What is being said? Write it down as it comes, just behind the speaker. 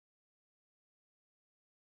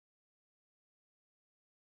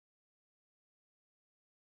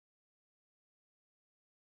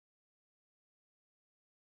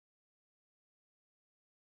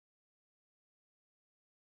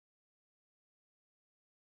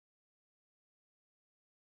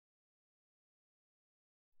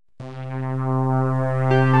Hello,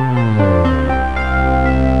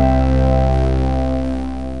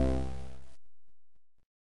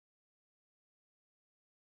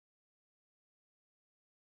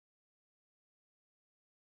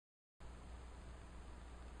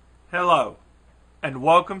 and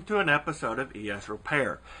welcome to an episode of ES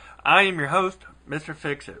Repair. I am your host, Mr.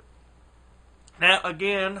 Fix-It. Now,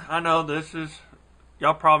 again, I know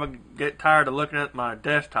y'all probably get tired of looking at my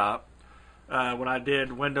desktop when I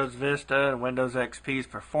did Windows Vista and Windows XP's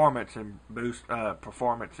performance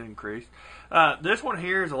increase. This one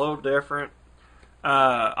here is a little different.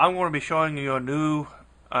 I'm going to be showing you a new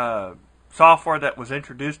software that was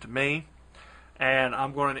introduced to me, and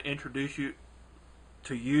I'm going to introduce you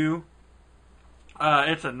to you.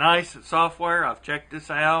 It's a nice software. I've checked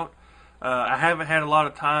this out. I haven't had a lot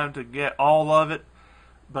of time to get all of it,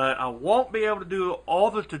 but I won't be able to do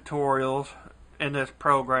all the tutorials in this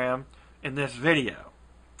program in this video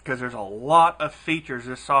because there's a lot of features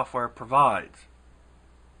this software provides.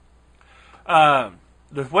 The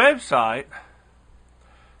website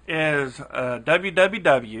is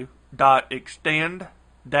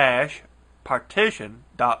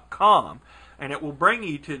www.extend-partition.com, and it will bring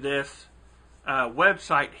you to this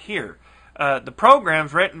website here. The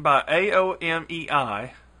program's written by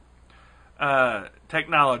AOMEI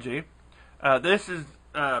technology. This is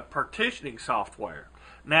partitioning software.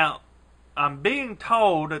 Now, I'm being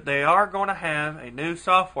told that they are going to have a new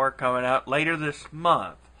software coming out later this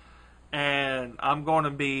month, and I'm going to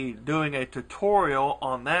be doing a tutorial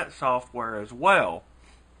on that software as well.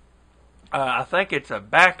 I think it's a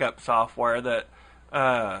backup software that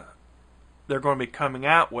they're going to be coming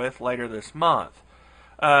out with later this month.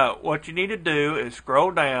 What you need to do is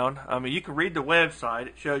scroll down. You can read the website.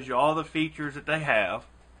 It shows you all the features that they have.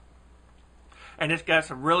 And it's got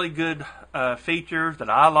some really good features that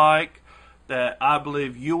I like, that I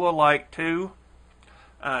believe you will like too,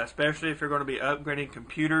 especially if you're going to be upgrading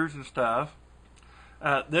computers and stuff.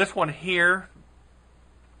 This one here,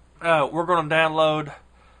 we're going to download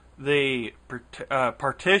the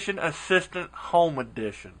Partition Assistant Home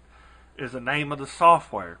Edition. Is the name of the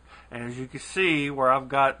software, and as you can see where I've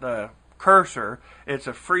got the cursor, it's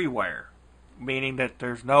a freeware, meaning that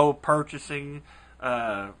there's no purchasing.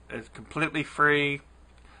 It's completely free.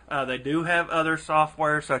 They do have other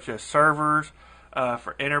software such as servers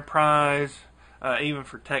for enterprise, even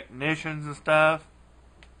for technicians and stuff,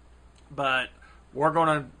 but we're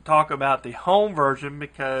going to talk about the home version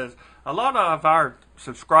because a lot of our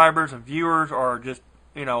subscribers and viewers are just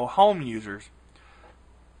home users.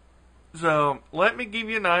 So let me give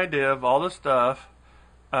you an idea of all the stuff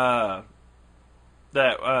that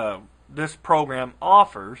this program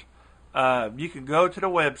offers. You can go to the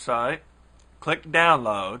website, click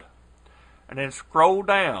download, and then scroll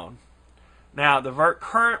down. Now the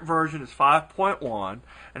current version is 5.1,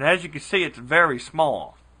 and as you can see it's very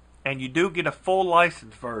small, and you do get a full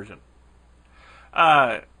license version.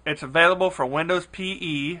 It's available for Windows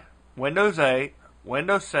PE, Windows 8,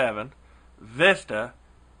 Windows 7, Vista,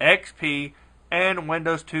 XP, and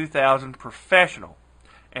Windows 2000 Professional,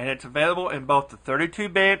 and it's available in both the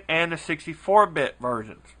 32-bit and the 64-bit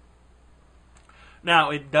versions. Now,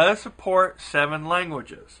 it does support 7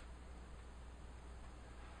 languages,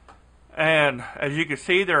 and as you can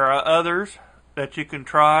see, there are others that you can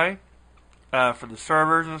try for the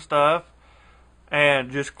servers and stuff, and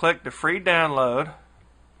just click the free download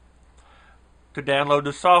to download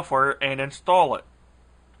the software and install it.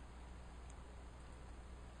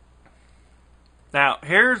 Now,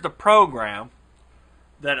 here's the program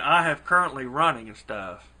that I have currently running and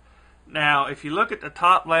stuff. Now, if you look at the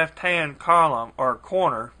top left-hand column or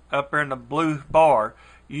corner up there in the blue bar,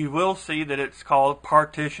 you will see that it's called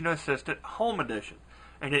Partition Assistant Home Edition,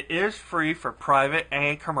 and it is free for private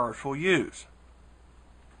and commercial use.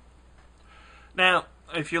 Now,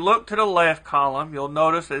 if you look to the left column, you'll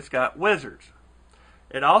notice it's got wizards.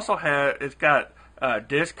 It's got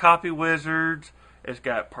disk copy wizards. It's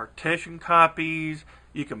got partition copies.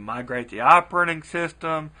 You can migrate the operating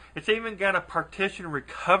system. It's even got a partition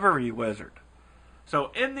recovery wizard.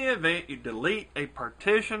 So in the event you delete a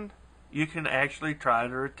partition, you can actually try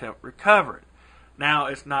to attempt recover it. Now,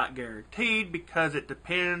 it's not guaranteed because it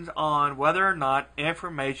depends on whether or not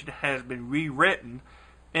information has been rewritten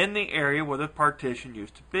in the area where the partition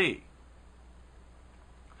used to be.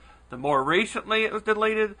 The more recently it was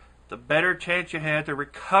deleted, the better chance you had to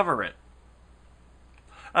recover it.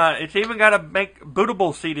 It's even got a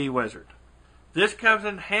bootable CD wizard. This comes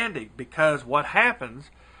in handy because what happens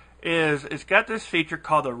is it's got this feature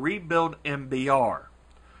called the Rebuild MBR.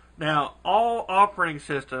 Now, all operating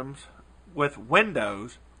systems with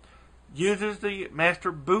Windows uses the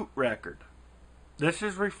master boot record. This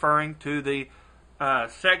is referring to the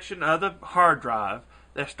section of the hard drive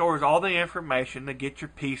that stores all the information to get your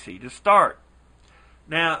PC to start.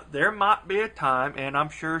 Now, there might be a time, and I'm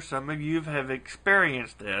sure some of you have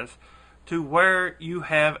experienced this, to where you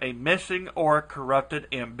have a missing or a corrupted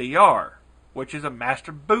MBR, which is a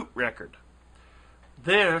master boot record.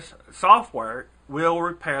 This software will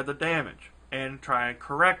repair the damage and try and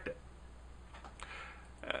correct it.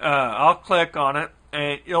 I'll click on it,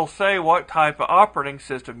 and it'll say what type of operating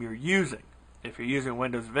system you're using. If you're using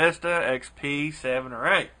Windows Vista, XP, 7, or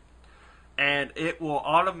 8. And it will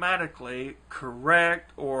automatically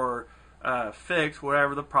correct or fix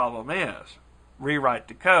whatever the problem is. Rewrite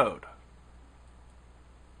the code.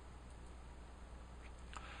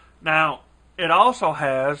 Now, it also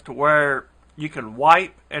has to where you can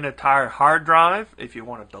wipe an entire hard drive if you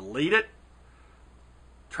want to delete it.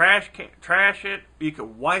 Trash it. You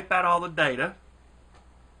can wipe out all the data.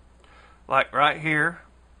 Like right here.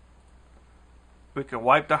 We can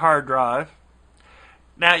wipe the hard drive.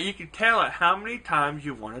 Now, you can tell it how many times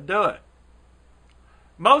you want to do it.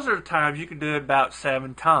 Most of the times, you can do it about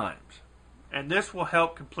 7 times. And this will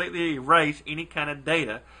help completely erase any kind of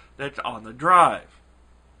data that's on the drive.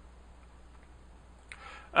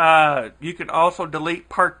 You can also delete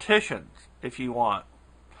partitions if you want.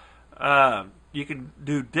 You can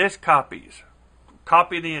do disk copies.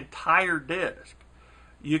 Copy the entire disk.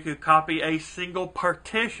 You could copy a single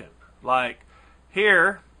partition. Like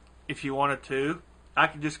here, if you wanted to, I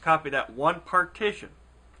can just copy that one partition.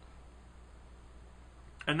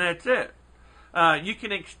 And that's it. You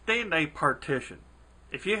can extend a partition.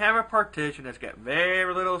 If you have a partition that's got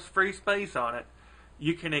very little free space on it,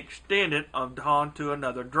 you can extend it onto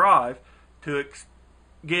another drive to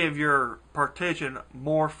give your partition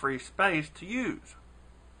more free space to use.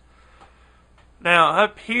 Now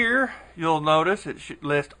up here, you'll notice it should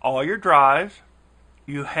list all your drives.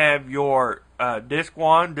 You have your disk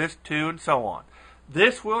 1, disk 2, and so on.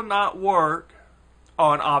 This will not work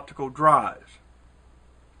on optical drives.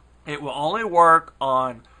 It will only work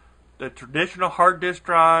on the traditional hard disk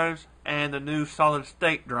drives and the new solid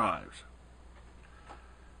state drives.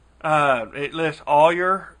 It lists all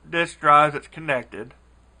your disk drives that's connected.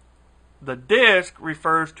 The disk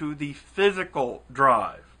refers to the physical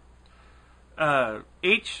drive.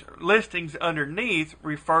 Each listings underneath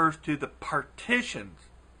refers to the partitions.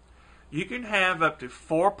 You can have up to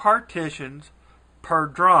 4 partitions per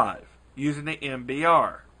drive using the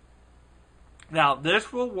MBR. Now,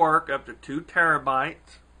 this will work up to 2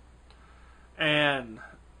 terabytes, and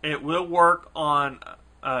it will work on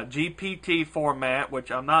GPT format,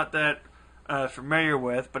 which I'm not that familiar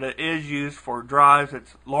with, but it is used for drives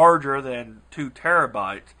that's larger than 2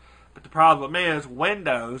 terabytes. But the problem is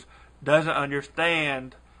Windows doesn't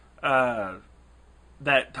understand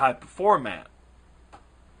that type of format.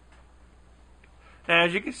 Now,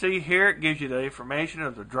 as you can see here, it gives you the information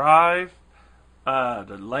of the drive,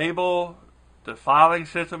 the label, the filing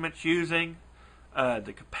system it's using,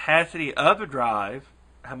 the capacity of the drive,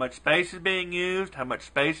 how much space is being used, how much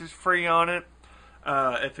space is free on it,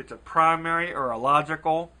 if it's a primary or a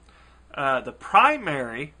logical. The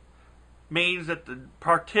primary means that the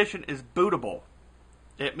partition is bootable.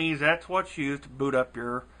 It means that's what's used to boot up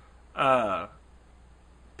your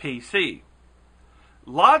PC.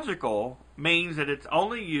 Logical means that it's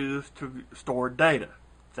only used to store data.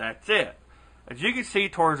 That's it. As you can see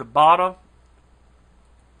towards the bottom,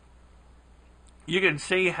 you can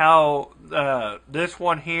see how this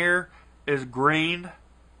one here is green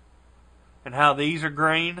and how these are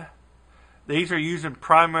green. These are using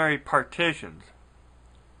primary partitions.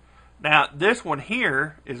 Now, this one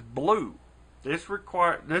here is blue.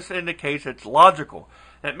 This indicates it's logical.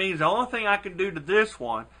 That means the only thing I can do to this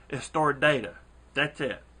one is store data. That's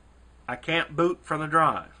it. I can't boot from the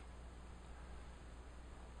drive.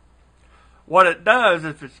 What it does,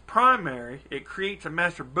 if it's primary, it creates a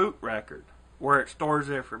master boot record where it stores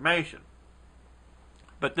the information.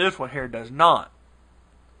 But this one here does not.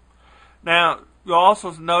 Now, you'll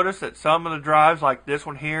also notice that some of the drives, like this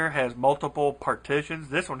one here, has multiple partitions.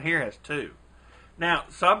 This one here has 2. Now,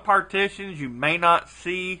 some partitions you may not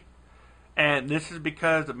see, and this is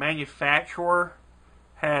because the manufacturer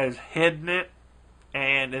has hidden it,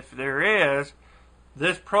 and if there is,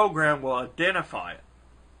 this program will identify it.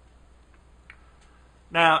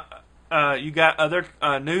 Now, you got other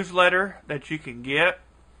newsletter that you can get.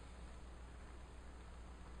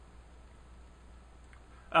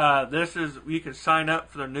 This is, you can sign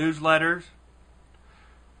up for the newsletters.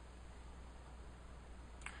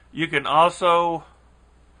 You can also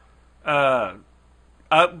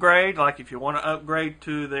upgrade, like if you want to upgrade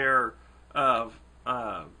to their of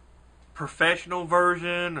professional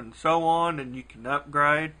version and so on, and you can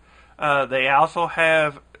upgrade. They also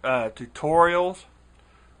have tutorials,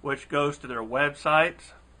 which goes to their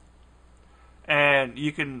websites, and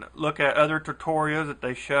you can look at other tutorials that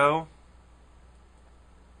they show.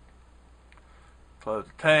 Close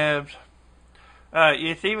the tabs.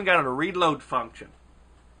 It's even got a reload function.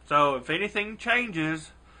 So if anything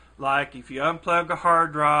changes, like if you unplug a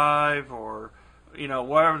hard drive or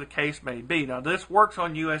whatever the case may be. Now this works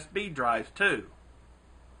on USB drives too.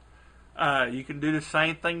 You can do the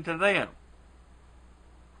same thing to them.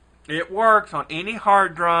 It works on any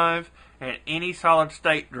hard drive and any solid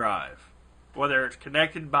state drive, whether it's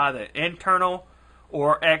connected by the internal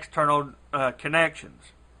or external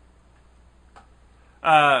connections.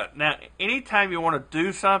 Now, anytime you want to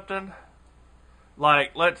do something,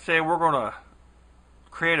 like let's say we're going to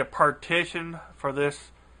create a partition for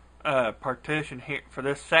this partition here for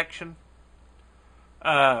this section,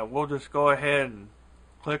 we'll just go ahead and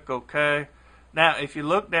click OK. Now, if you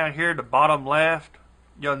look down here at the bottom left,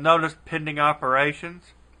 you'll notice pending operations.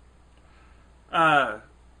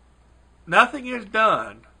 Nothing is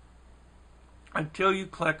done until you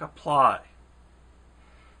click Apply.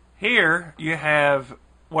 Here you have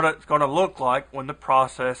what it's going to look like when the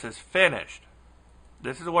process is finished.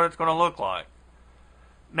 This is what it's going to look like.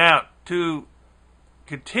 Now, to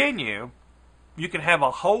continue, you can have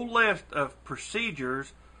a whole list of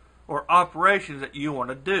procedures or operations that you want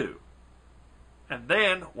to do. And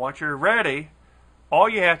then, once you're ready, all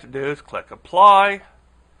you have to do is click Apply.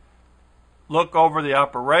 Look over the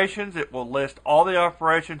operations. It will list all the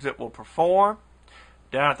operations it will perform.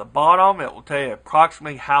 Down at the bottom, it will tell you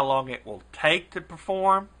approximately how long it will take to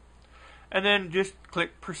perform. And then just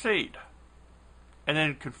click Proceed. And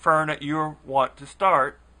then confirm that you want to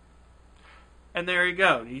start. And there you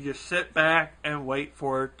go. You just sit back and wait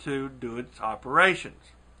for it to do its operations.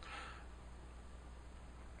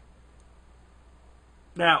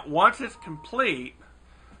 Now, once it's complete,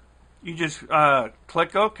 you just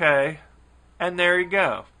click OK, and there you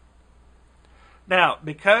go. Now,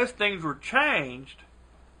 because things were changed,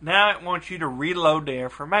 now it wants you to reload the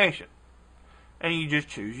information. And you just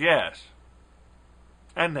choose Yes.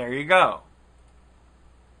 And there you go.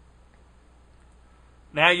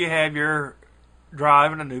 Now you have your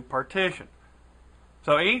drive in a new partition.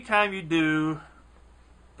 So anytime you do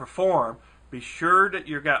perform, be sure that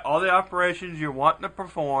you've got all the operations you're wanting to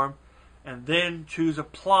perform, and then choose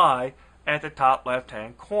Apply at the top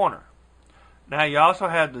left-hand corner. Now you also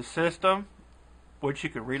have the system, which you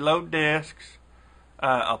can reload disks,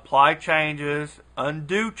 apply changes,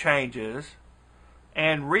 undo changes,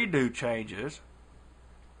 and redo changes,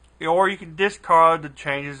 or you can discard the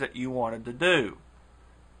changes that you wanted to do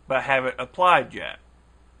but haven't applied yet.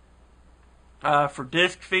 For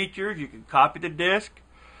disk features, you can copy the disk,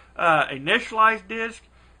 initialize disk.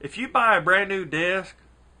 If you buy a brand new disk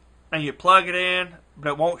and you plug it in but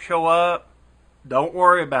it won't show up, don't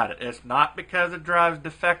worry about it. It's not because the drive is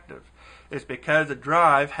defective. It's because the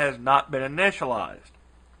drive has not been initialized.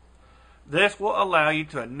 This will allow you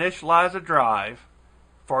to initialize a drive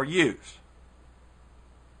for use.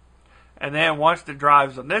 And then once the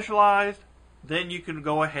drive is initialized, then you can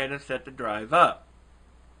go ahead and set the drive up.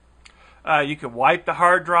 You can wipe the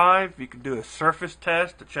hard drive. You can do a surface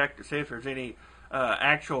test to check to see if there's any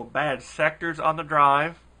actual bad sectors on the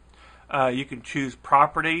drive. You can choose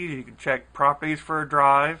properties. You can check properties for a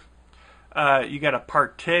drive. You got a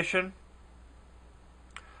partition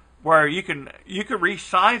where you can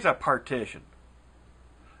resize a partition.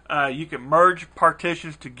 You can merge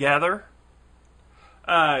partitions together.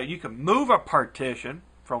 You can move a partition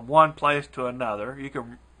from one place to another. You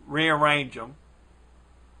can rearrange them.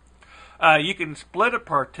 You can split a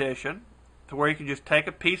partition to where you can just take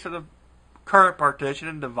a piece of the current partition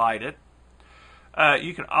and divide it.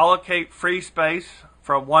 You can allocate free space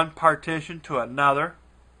from one partition to another.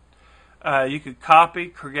 You can copy,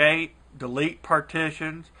 create, delete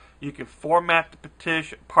partitions. You can format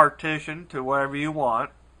the partition to whatever you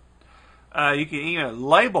want. You can even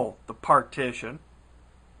label the partition.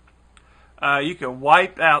 You can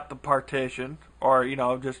wipe out the partition or,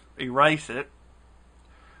 just erase it.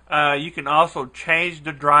 You can also change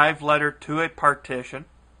the drive letter to a partition.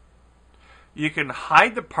 You can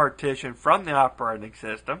hide the partition from the operating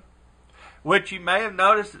system, which you may have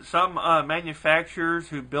noticed that some manufacturers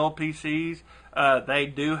who build PCs, they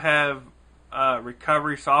do have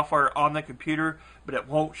recovery software on the computer, but it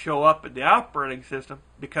won't show up in the operating system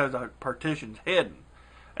because the partition's hidden.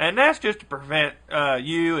 And that's just to prevent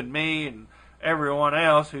you and me and everyone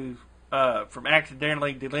else who's from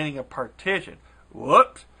accidentally deleting a partition.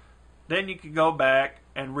 Whoops. Then you can go back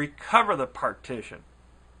and recover the partition.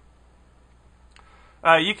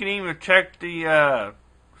 You can even check the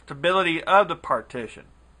stability of the partition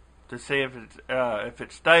to see if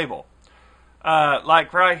it's stable.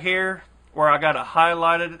 Like right here, where I got it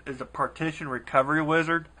highlighted, is the partition recovery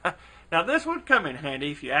wizard. Now this would come in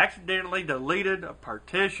handy if you accidentally deleted a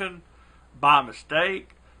partition by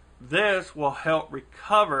mistake. This will help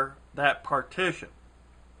recover that partition.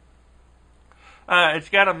 It's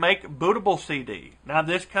got a make bootable CD. Now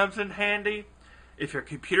this comes in handy if your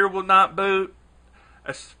computer will not boot,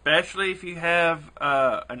 especially if you have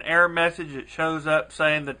an error message that shows up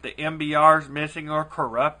saying that the MBR is missing or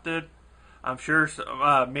corrupted. I'm sure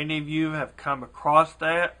many of you have come across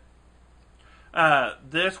that.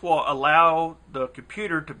 This will allow the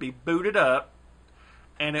computer to be booted up,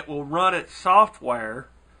 and it will run its software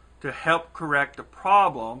to help correct the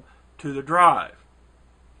problem to the drive.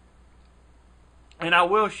 And I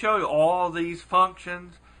will show you all these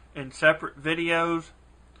functions in separate videos,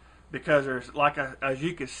 because there's, as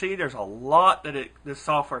you can see, there's a lot that this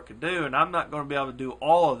software can do, and I'm not going to be able to do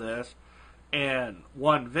all of this in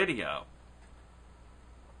one video.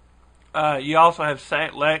 You also have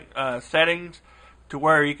settings to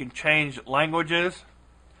where you can change languages.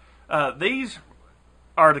 These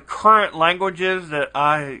are the current languages that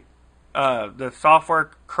the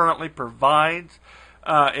software currently provides.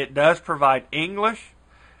 It does provide English.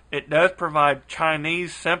 It does provide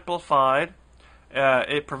Chinese simplified.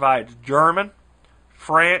 It provides German,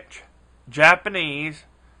 French, Japanese,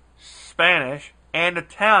 Spanish, and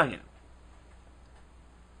Italian.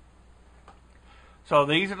 So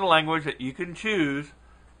these are the languages that you can choose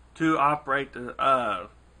to operate the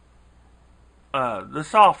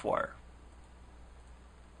software.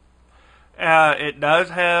 It does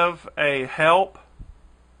have a help.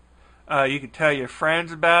 You can tell your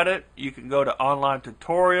friends about it. You can go to online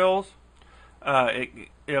tutorials.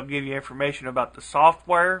 It'll give you information about the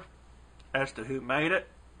software as to who made it.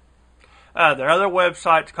 There are other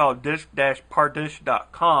websites called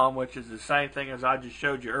disk-partition.com, which is the same thing as I just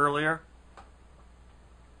showed you earlier.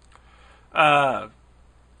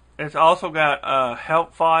 It's also got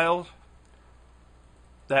help files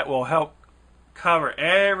that will help cover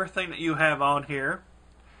everything that you have on here.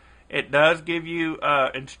 It does give you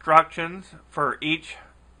instructions for each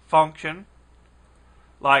function,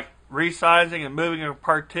 like resizing and moving a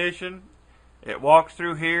partition. It walks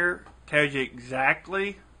through here, tells you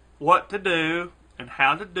exactly what to do and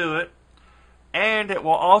how to do it, and it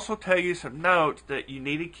will also tell you some notes that you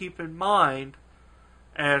need to keep in mind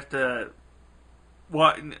as to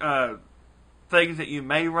what things that you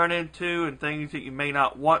may run into and things that you may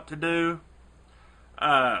not want to do.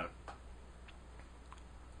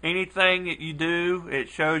 Anything that you do, it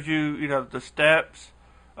shows you, the steps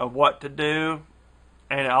of what to do,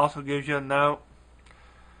 and it also gives you a note.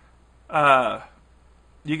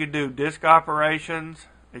 You can do disk operations.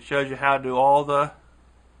 It shows you how to do all the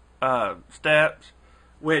steps,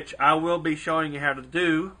 which I will be showing you how to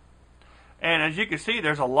do. And as you can see,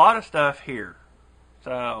 there's a lot of stuff here.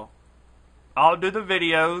 So I'll do the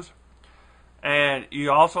videos, and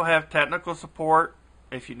you also have technical support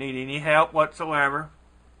if you need any help whatsoever.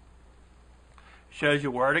 Shows you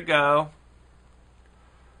where to go,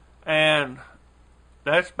 and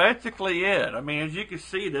that's basically it. I mean, as you can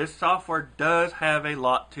see, this software does have a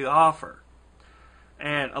lot to offer,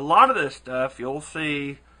 and a lot of this stuff you'll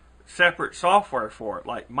see separate software for it,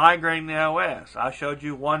 like migrating the OS. I showed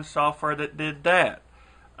you one software that did that.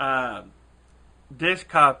 Disk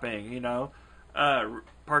copying,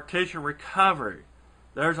 partition recovery.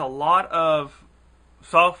 There's a lot of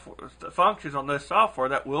software functions on this software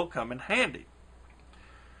that will come in handy.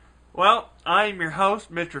 Well, I am your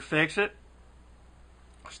host, Mr. Fix-It.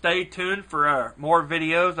 Stay tuned for more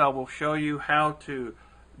videos. I will show you how to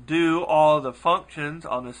do all the functions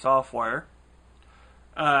on the software.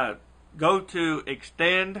 Go to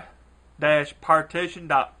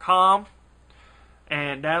extend-partition.com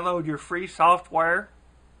and download your free software,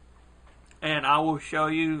 and I will show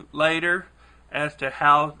you later as to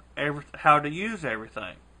how to use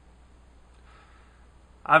everything.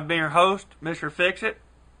 I've been your host, Mr. Fix-It.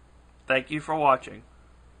 Thank you for watching.